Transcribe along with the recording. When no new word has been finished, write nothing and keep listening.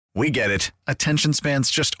We get it. Attention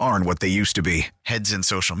spans just aren't what they used to be. Heads in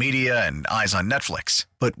social media and eyes on Netflix.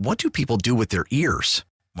 But what do people do with their ears?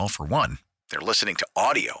 Well, for one, they're listening to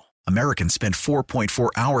audio. Americans spend 4.4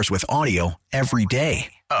 hours with audio every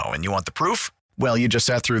day. Oh, and you want the proof? Well, you just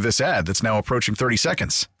sat through this ad that's now approaching 30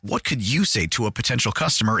 seconds. What could you say to a potential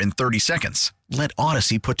customer in 30 seconds? Let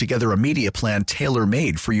Odyssey put together a media plan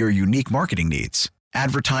tailor-made for your unique marketing needs.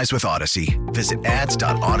 Advertise with Odyssey. Visit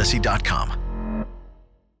ads.odyssey.com.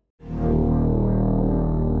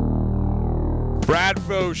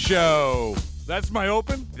 Bradfo Show. That's my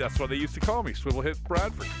open. That's what they used to call me, Swivel Hits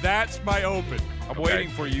Bradford. That's my open. I'm waiting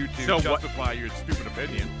for you to justify your stupid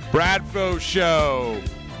opinion. Bradfo Show.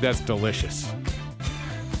 That's delicious.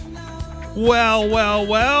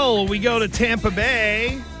 Well, we go to Tampa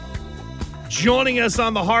Bay. Joining us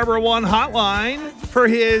on the Harbor One hotline for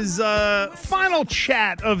his final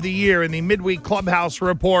chat of the year in the Midweek Clubhouse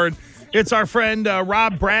Report. It's our friend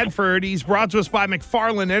Rob Bradford. He's brought to us by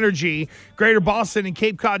McFarland Energy, Greater Boston and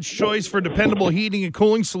Cape Cod's choice for dependable heating and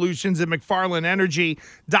cooling solutions at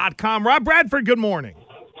McFarlandEnergy.com. Rob Bradford, good morning.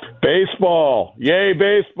 Baseball. Yay,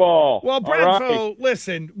 baseball. Well, Bradford,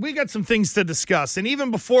 listen, we got some things to discuss. And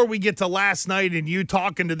even before we get to last night and you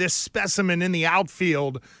talking to this specimen in the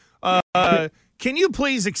outfield, can you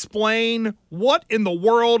please explain what in the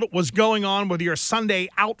world was going on with your Sunday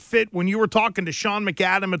outfit when you were talking to Sean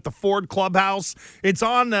McAdam at the Ford Clubhouse? It's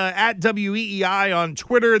on at WEEI on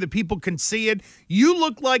Twitter. The people can see it. You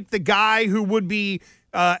look like the guy who would be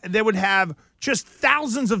they would have just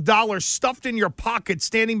thousands of dollars stuffed in your pocket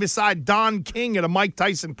standing beside Don King at a Mike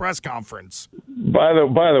Tyson press conference. By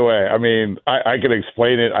the way, I mean, I can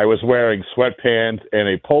explain it. I was wearing sweatpants and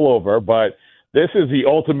a pullover, but this is the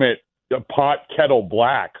ultimate pot kettle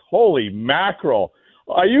black. Holy mackerel.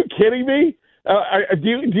 Are you kidding me?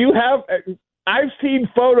 Do you have I've seen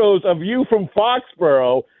photos of you from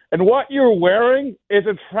Foxborough, and what you're wearing is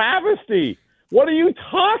a travesty. What are you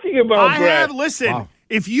talking about, Brett? Listen, wow.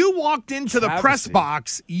 If you walked into the press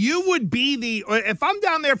box, you would be if I'm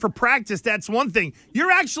down there for practice, that's one thing.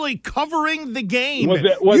 You're actually covering the game. Was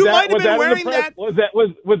that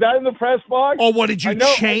in the press box? Oh, what did you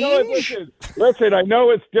change? Listen, I know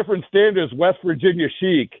it's different standards, West Virginia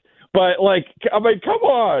chic, but come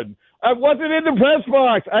on. I wasn't in the press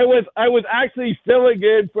box. I was actually filling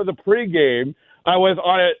in for the pregame. I was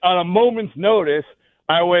on a moment's notice.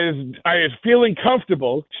 I was feeling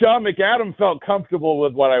comfortable. Sean McAdam felt comfortable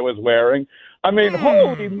with what I was wearing. I mean,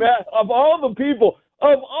 holy mess! Of all the people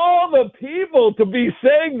to be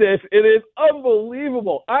saying this, it is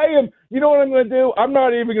unbelievable. You know what I'm going to do? I'm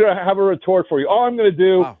not even going to have a retort for you. All I'm going to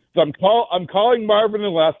do is I'm calling Marvin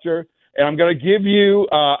and Lester, and I'm going to give you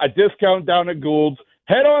a discount down at Gould's.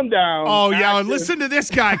 Head on down. Oh, yeah. Listen to this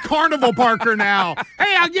guy, Carnival Barker now.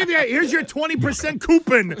 Hey, here's your 20%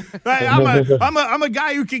 coupon. I'm a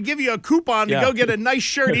guy who can give you a coupon to go get a nice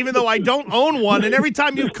shirt, even though I don't own one. And every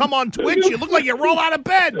time you come on Twitch, you look like you roll out of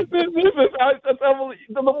bed. The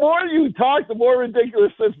more you talk, the more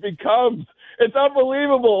ridiculous this becomes. It's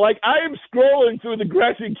unbelievable. Like, I am scrolling through the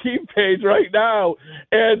Gresham Keep page right now,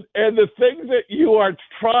 and the things that you are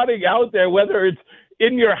trotting out there, whether it's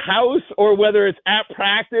in your house or whether it's at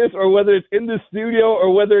practice or whether it's in the studio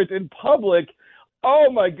or whether it's in public. Oh,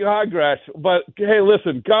 my God, Gresh. But, hey,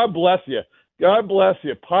 listen, God bless you. God bless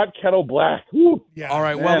you. Pot kettle black. Woo. Yeah, all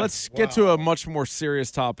right, well, let's get to a much more serious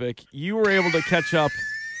topic. You were able to catch up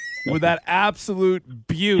with that absolute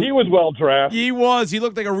beaut. He was well-dressed. He was. He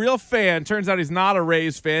looked like a real fan. Turns out he's not a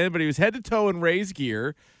Rays fan, but he was head to toe in Rays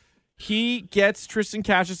gear. He gets Tristan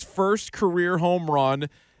Cash's first career home run.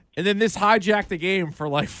 And then this hijacked the game for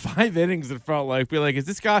like 5 innings, it felt like. Be like, is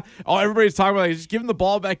this guy – everybody's talking about, like, just give him the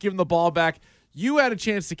ball back, You had a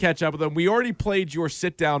chance to catch up with him. We already played your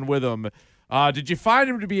sit-down with him. Did you find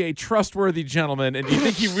him to be a trustworthy gentleman, and do you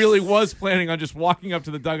think he really was planning on just walking up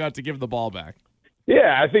to the dugout to give him the ball back?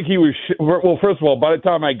 Yeah, I think he was well, first of all, by the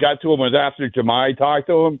time I got to him, it was after Jemai talked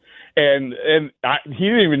to him, and he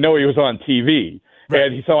didn't even know he was on TV. Right.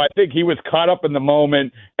 And so I think he was caught up in the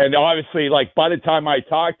moment. And obviously, like, by the time I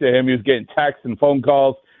talked to him, he was getting texts and phone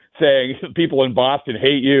calls saying people in Boston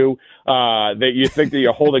hate you, that you think that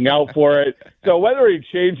you're holding out for it. So whether he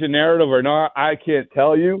changed the narrative or not, I can't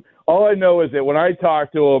tell you. All I know is that when I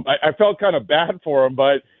talked to him, I felt kind of bad for him,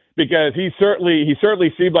 but because he certainly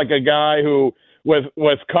seemed like a guy who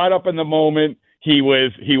was caught up in the moment. He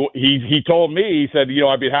told me, he said,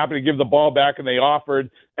 I'd be happy to give the ball back, and they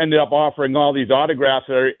ended up offering all these autographs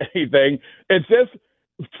or anything. It's just,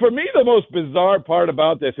 for me, the most bizarre part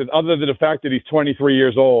about this is, other than the fact that he's 23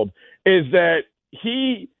 years old, is that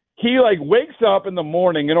he like wakes up in the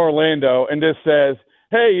morning in Orlando and just says,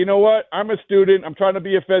 hey, you know what? I'm a student. I'm trying to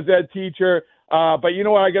be a phys ed teacher. But you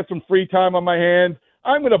know what? I got some free time on my hands.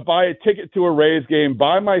 I'm going to buy a ticket to a Rays game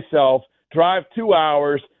by myself, drive 2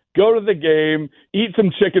 hours, go to the game, eat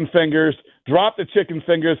some chicken fingers, drop the chicken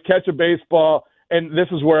fingers, catch a baseball, and this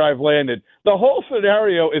is where I've landed. The whole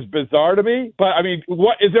scenario is bizarre to me, but, I mean,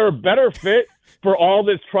 what is there a better fit for all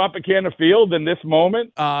this Tropicana Field than this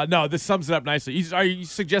moment? No, this sums it up nicely. Are you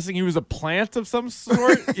suggesting he was a plant of some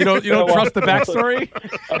sort? You don't trust the backstory?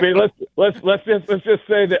 I mean, let's just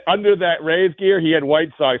say that under that Rays gear, he had White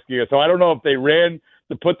Sox gear. So I don't know if they ran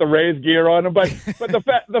to put the Rays gear on him, but the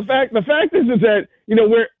fact is that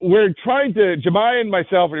we're trying to, Jemai and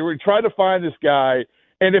myself, we're trying to find this guy.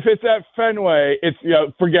 And if it's at Fenway, it's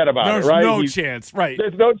forget about it, right? No chance, right?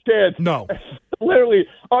 There's no chance. No, literally.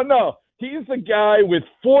 Oh no, he's the guy with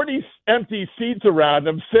 40 empty seats around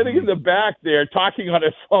him, sitting in the back there, talking on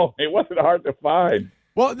his phone. It wasn't hard to find.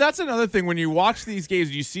 Well, that's another thing. When you watch these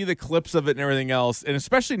games, you see the clips of it and everything else, and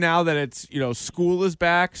especially now that it's school is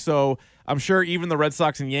back, so I'm sure even the Red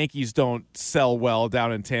Sox and Yankees don't sell well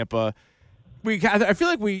down in Tampa. I feel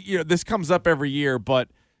like this comes up every year, but.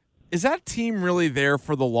 Is that team really there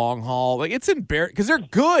for the long haul? Like, it's embarrassing because they're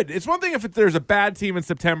good. It's one thing if there's a bad team in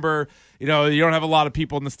September, you don't have a lot of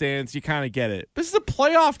people in the stands, you kind of get it. This is a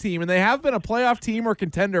playoff team, and they have been a playoff team or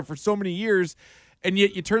contender for so many years, and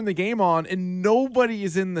yet you turn the game on and nobody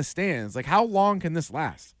is in the stands. Like, how long can this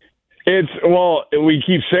last? We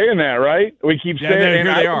keep saying that, right? We keep saying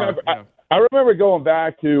here they are. I remember going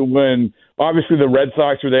back to when obviously the Red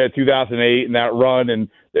Sox were there in 2008 and that run, and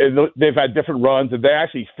they've had different runs, and they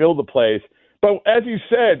actually filled the place. But as you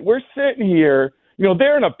said, we're sitting here,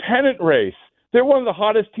 they're in a pennant race. They're one of the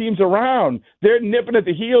hottest teams around. They're nipping at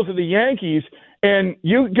the heels of the Yankees, and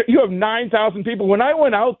you have 9,000 people. When I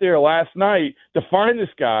went out there last night to find this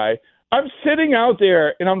guy, I'm sitting out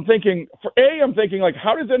there, and I'm thinking, like,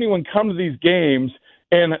 how does anyone come to these games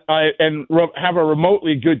and have a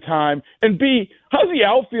remotely good time? And B, how's the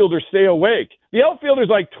outfielder stay awake? The outfielder's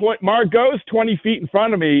like Margot's 20 feet in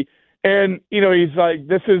front of me, and he's like,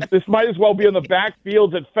 this might as well be on the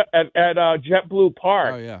backfields at JetBlue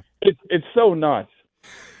Park. Oh yeah, it's so nuts.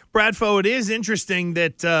 Bradfo, it is interesting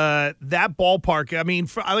that that ballpark, I mean,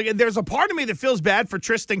 there's a part of me that feels bad for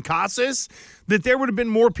Tristan Casas, that there would have been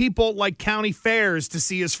more people like county fairs to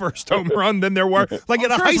see his first home run than there were like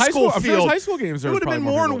at a high school field. I'm sure high school games there would have been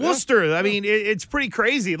more in Worcester. Yeah. I mean, it's pretty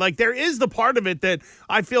crazy. Like, there is the part of it that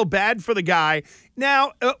I feel bad for the guy.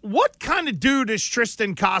 Now, what kind of dude is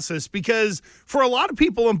Tristan Casas? Because for a lot of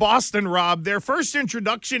people in Boston, Rob, their first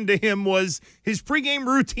introduction to him was his pregame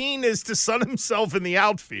routine is to sun himself in the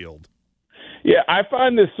outfield. Yeah, I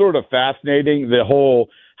find this sort of fascinating, the whole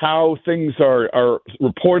how things are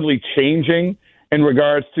reportedly changing in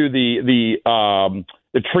regards to the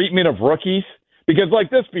treatment of rookies. Because,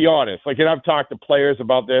 like, let's be honest, and I've talked to players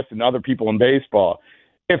about this and other people in baseball.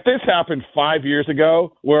 If this happened 5 years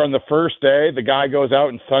ago, where on the first day the guy goes out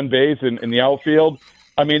and sunbathes in the outfield,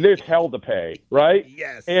 I mean, there's hell to pay, right?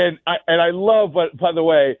 Yes. And I love, but by the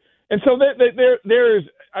way, and so there's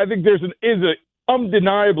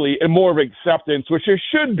undeniably and more of acceptance, which there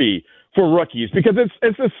should be for rookies, because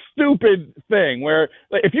it's a stupid thing where,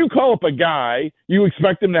 like, if you call up a guy, you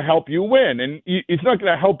expect him to help you win, and he's not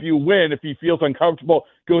going to help you win if he feels uncomfortable.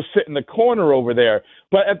 Go sit in the corner over there.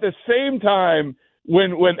 But at the same time,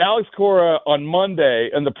 when Alex Cora on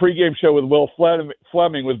Monday and the pregame show with Will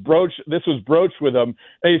Fleming was broached with him,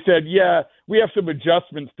 and he said, "Yeah, we have some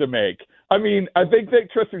adjustments to make." I mean, I think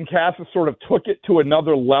that Tristan Casas sort of took it to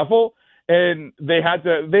another level, and they have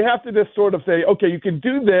to just sort of say, "Okay, you can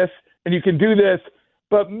do this and you can do this,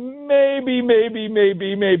 but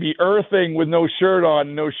maybe earthing with no shirt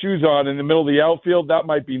on, no shoes on in the middle of the outfield, that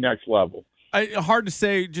might be next level." Hard to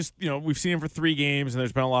say. Just, we've seen him for 3 games, and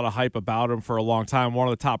there's been a lot of hype about him for a long time. One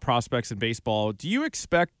of the top prospects in baseball. Do you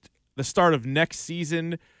expect the start of next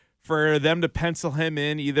season for them to pencil him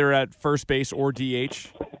in either at first base or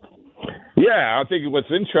DH? Yeah, I think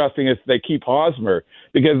what's interesting is they keep Hosmer,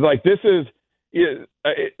 because, like, this is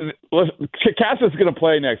Casas is going to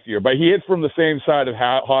play next year, but he hits from the same side of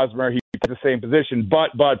Hosmer. He plays the same position,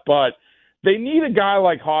 but they need a guy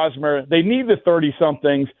like Hosmer. They need the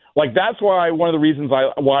 30-somethings. Like, that's why one of the reasons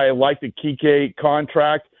why I like the Kike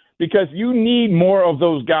contract, because you need more of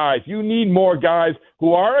those guys. You need more guys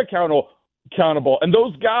who are accountable, and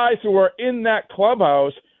those guys who are in that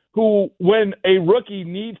clubhouse who, when a rookie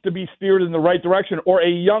needs to be steered in the right direction or a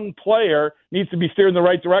young player needs to be steered in the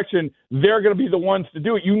right direction, they're going to be the ones to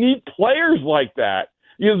do it. You need players like that.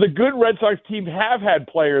 The good Red Sox teams have had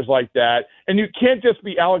players like that, and you can't just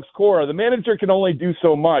be Alex Cora. The manager can only do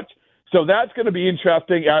so much. So that's going to be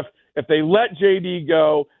interesting. if they let JD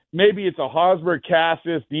go, maybe it's a Hosmer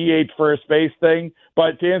Cassis DH first base thing.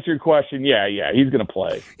 But to answer your question, yeah, he's going to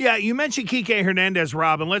play. Yeah, you mentioned Kike Hernandez,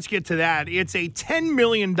 Rob, and let's get to that. It's a $10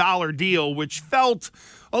 million deal, which felt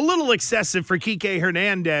a little excessive for Kike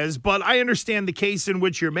Hernandez, but I understand the case in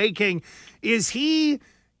which you're making. Is he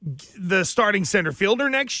the starting center fielder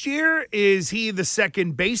next year? Is he the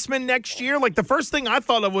second baseman next year? Like, the first thing I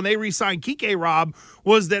thought of when they re-signed Kike, Rob,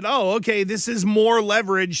 was that, this is more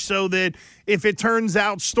leverage so that if it turns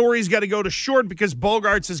out Story's got to go to short because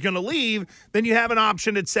Bogaerts is going to leave, then you have an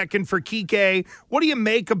option at second for Kike. What do you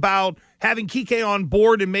make about having Kike on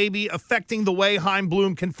board and maybe affecting the way Chaim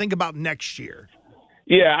Bloom can think about next year?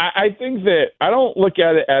 Yeah, I think that I don't look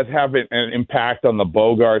at it as having an impact on the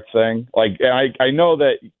Bogaerts thing. Like, I know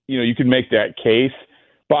that, you can make that case,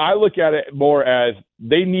 but I look at it more as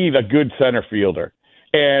they need a good center fielder.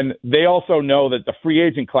 And they also know that the free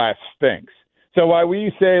agent class stinks. So why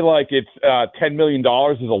we say, like, it's $10 million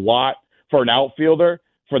is a lot for an outfielder,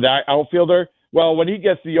 well, when he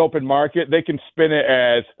gets the open market, they can spin it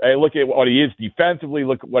as, hey, look at what he is defensively,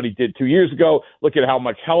 look at what he did 2 years ago, look at how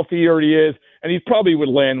much healthier he is, and he probably would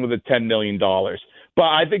land with a $10 million. But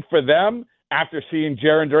I think for them, after seeing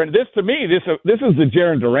Jarren Duran, this is the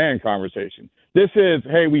Jarren Duran conversation. This is,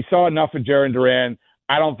 hey, we saw enough of Jarren Duran.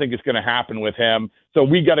 I don't think it's going to happen with him. So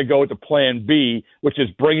we got to go to plan B, which is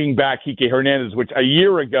bringing back Kike Hernandez, which a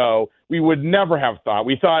year ago we would never have thought.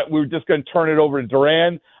 We thought we were just going to turn it over to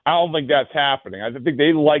Duran. I don't think that's happening. I think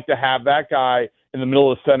they like to have that guy in the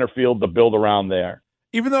middle of center field to build around there.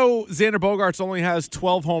 Even though Xander Bogaerts only has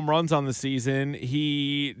 12 home runs on the season,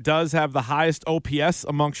 he does have the highest OPS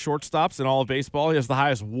amongst shortstops in all of baseball. He has the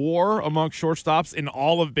highest WAR amongst shortstops in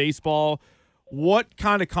all of baseball. What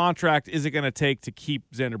kind of contract is it going to take to keep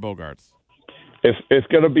Xander Bogaerts? It's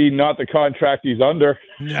going to be not the contract he's under.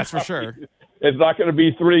 That's for sure. It's not going to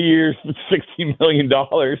be 3 years, $16 million.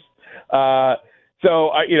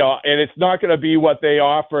 And it's not going to be what they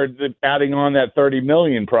offered, adding on that $30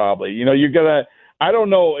 million probably. I don't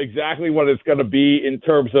know exactly what it's going to be in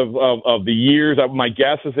terms of the years. My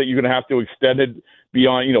guess is that you're going to have to extend it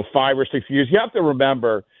beyond, 5 or 6 years. You have to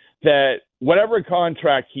remember that whatever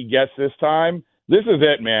contract he gets this time, this is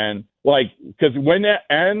it, man. Like, because when that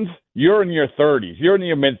ends, you're in your 30s, you're in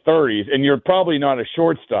your mid-30s, and you're probably not a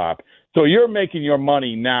shortstop. So you're making your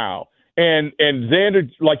money now. And Xander,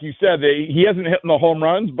 like you said, he hasn't hit the home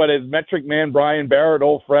runs, but as metric man Brian Barrett,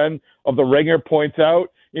 old friend of the Ringer, points out,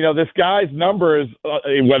 this guy's numbers,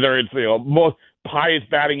 whether it's most highest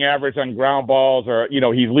batting average on ground balls or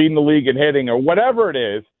he's leading the league in hitting or whatever it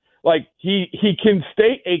is, like he can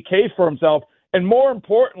state a case for himself, and more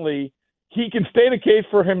importantly, he can state a case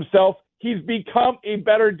for himself. He's become a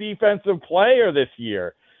better defensive player this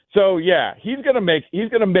year. So yeah, he's gonna make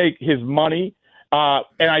his money.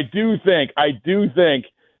 And I do think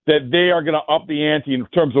that they are going to up the ante in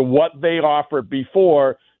terms of what they offered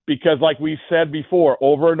before, because like we said before,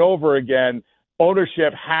 over and over again,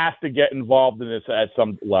 ownership has to get involved in this at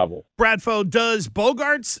some level. Bradfo, does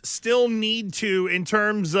Bogaerts still need to, in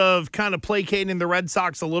terms of kind of placating the Red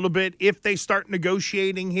Sox a little bit, if they start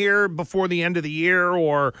negotiating here before the end of the year,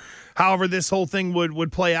 or however this whole thing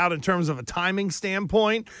would play out in terms of a timing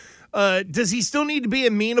standpoint? Does he still need to be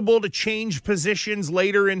amenable to change positions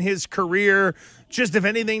later in his career, just if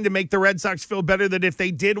anything to make the Red Sox feel better that if they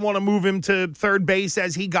did want to move him to third base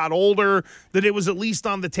as he got older, that it was at least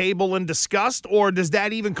on the table and discussed, or does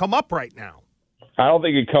that even come up right now? I don't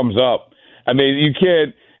think it comes up. I mean, you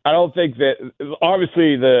can't – I don't think that –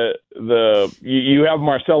 obviously you have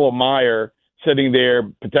Marcelo Meyer sitting there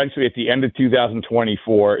potentially at the end of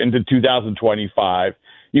 2024 into 2025.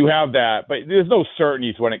 You have that, but there's no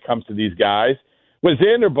certainties when it comes to these guys. With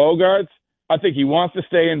Xander Bogaerts, I think he wants to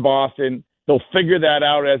stay in Boston. He'll figure that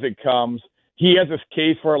out as it comes. He has this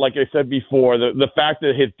case for it, like I said before, the fact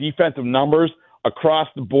that his defensive numbers across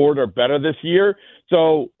the board are better this year.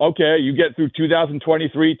 So, okay, you get through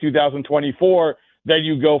 2023, 2024, then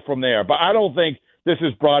you go from there. But I don't think this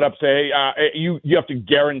is brought up, say, you have to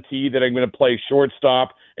guarantee that I'm going to play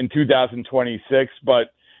shortstop in 2026, but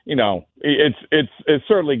it's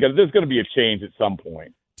certainly good. There's going to be a change at some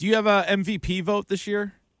point. Do you have a MVP vote this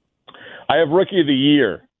year? I have Rookie of the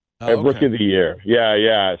Year. Rookie of the Year.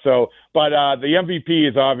 Yeah. So, but the MVP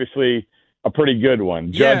is obviously a pretty good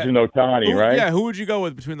one. Judge and Ohtani, right? Yeah. Who would you go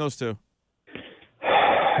with between those two?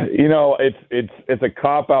 It's a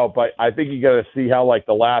cop out, but I think you got to see how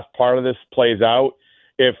the last part of this plays out.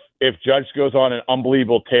 If Judge goes on an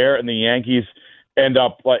unbelievable tear and the Yankees end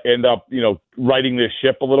up righting this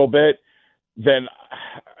ship a little bit, then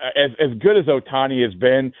as good as Ohtani has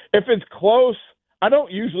been, if it's close, I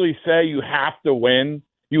don't usually say you have to win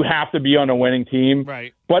you have to be on a winning team.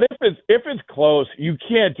 Right. But if it's close, you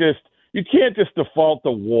can't just default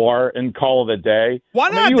to WAR and call it a day. Why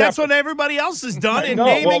not? That's what everybody else has done in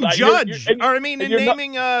naming Judge.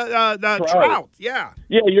 Naming Trout. Yeah.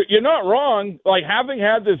 Yeah, you're not wrong. Like, having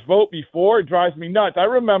had this vote before, it drives me nuts. I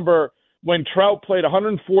remember when Trout played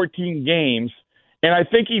 114 games, and I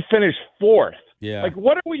think he finished 4th. Yeah. Like,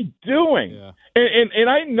 what are we doing? Yeah. And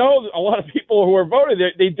I know a lot of people who are voted,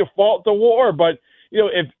 they default to WAR, but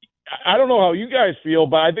if I don't know how you guys feel,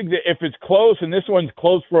 but I think that if it's close, and this one's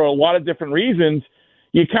close for a lot of different reasons,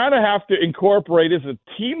 you kind of have to incorporate, is the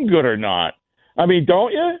team good or not? I mean,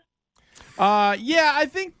 don't you? Yeah, I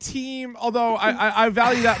think team, although I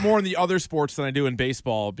value that more in the other sports than I do in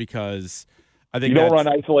baseball, because I think you don't run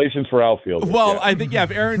isolations for outfield. Well, I think, if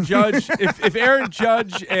Aaron Judge, if Aaron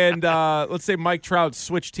Judge and let's say Mike Trout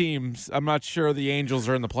switch teams, I'm not sure the Angels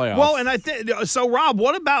are in the playoffs. Well, and I think so. Rob,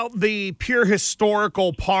 what about the pure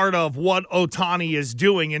historical part of what Ohtani is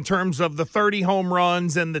doing in terms of the 30 home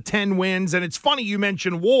runs and the 10 wins? And it's funny you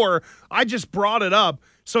mentioned WAR. I just brought it up.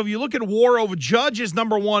 So if you look at WAR over, Judge is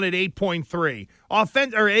number 1 at 8.3,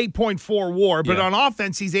 offense or 8.4 WAR, but on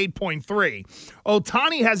offense he's 8.3.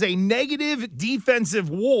 Ohtani has a negative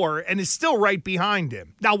defensive WAR and is still right behind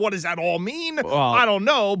him. Now, what does that all mean? Well, I don't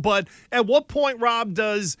know, but at what point, Rob,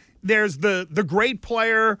 there's the great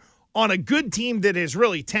player on a good team that has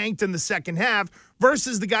really tanked in the second half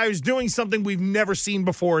versus the guy who's doing something we've never seen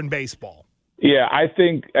before in baseball? Yeah, I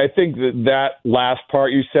think that last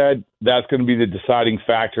part you said, that's going to be the deciding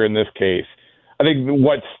factor in this case. I think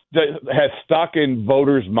what has stuck in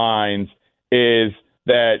voters' minds is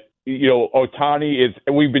that, Ohtani is,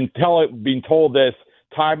 and we've been told this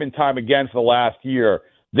time and time again for the last year,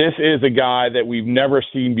 this is a guy that we've never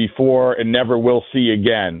seen before and never will see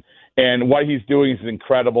again. And what he's doing is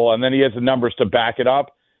incredible, and then he has the numbers to back it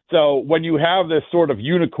up. So when you have this sort of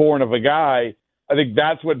unicorn of a guy, I think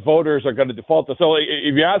that's what voters are going to default to. So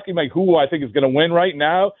if you're asking who I think is going to win right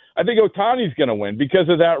now, I think Ohtani's going to win because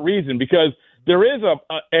of that reason. Because there is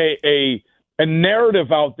a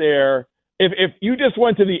narrative out there. If you just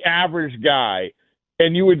went to the average guy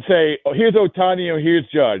and you would say, "Oh, here's Ohtani or here's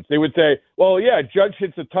Judge," they would say, "Well, yeah, Judge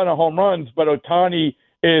hits a ton of home runs, but Ohtani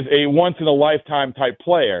is a once in a lifetime type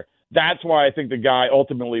player." That's why I think the guy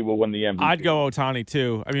ultimately will win the MVP. I'd go Ohtani,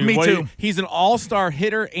 too. I mean, Me too. He's an all-star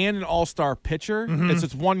hitter and an all-star pitcher. It's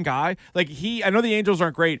just one guy. I know the Angels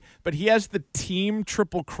aren't great, but he has the team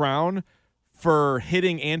triple crown for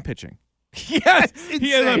hitting and pitching. He has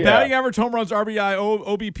a batting average, home runs, RBI,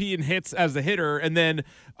 OBP, and hits as a hitter, and then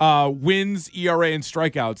wins, ERA, and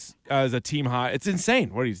strikeouts as a team high. It's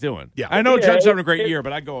insane what he's doing. Yeah, I know Judge's having a great year,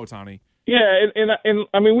 but I'd go Ohtani. Yeah, and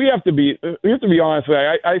I mean we have to be honest.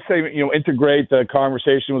 I say integrate the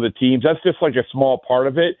conversation with the teams. That's just like a small part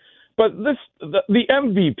of it. But the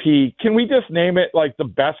MVP, can we just name it like the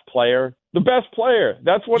best player? The best player.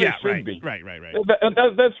 That's what it should be. Right.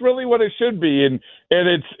 That's really what it should be. And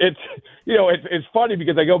it's funny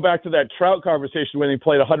because I go back to that Trout conversation when he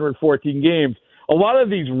played 114 games. A lot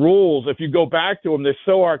of these rules, if you go back to them, they're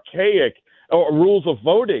so archaic. Or rules of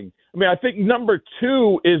voting. I mean, I think number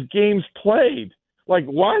 2 is games played. Like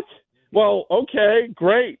what? Well, okay,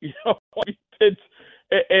 great. It's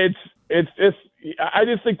just. I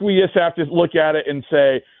just think we just have to look at it and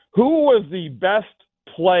say who was the best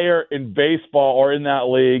player in baseball or in that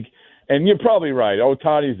league. And you're probably right.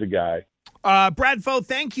 Ohtani's the guy. Brad Foe,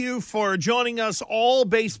 thank you for joining us all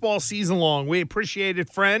baseball season long. We appreciate it,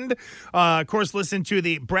 friend. Of course, listen to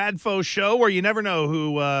the Brad Foe Show, where you never know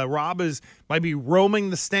who Rob might be roaming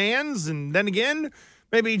the stands. And then again,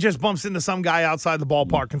 maybe he just bumps into some guy outside the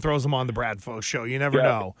ballpark and throws him on the Brad Foe Show. You never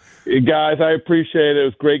know. Guys, I appreciate it. It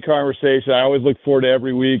was a great conversation. I always look forward to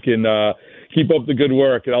every week, and keep up the good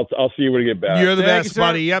work, and I'll see you when you get back. You're the best,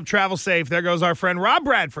 buddy. Yep, travel safe. There goes our friend Rob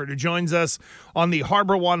Bradford, who joins us on the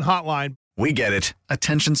Harbor One hotline. We get it.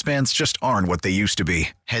 Attention spans just aren't what they used to be.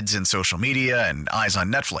 Heads in social media and eyes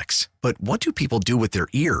on Netflix. But what do people do with their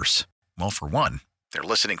ears? Well, for one, they're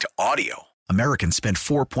listening to audio. Americans spend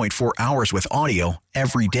 4.4 hours with audio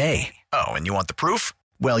every day. Oh, and you want the proof?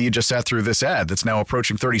 Well, you just sat through this ad that's now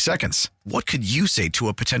approaching 30 seconds. What could you say to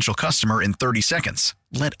a potential customer in 30 seconds?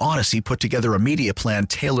 Let Odyssey put together a media plan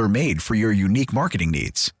tailor-made for your unique marketing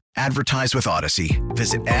needs. Advertise with Odyssey.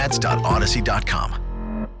 Visit ads.odyssey.com.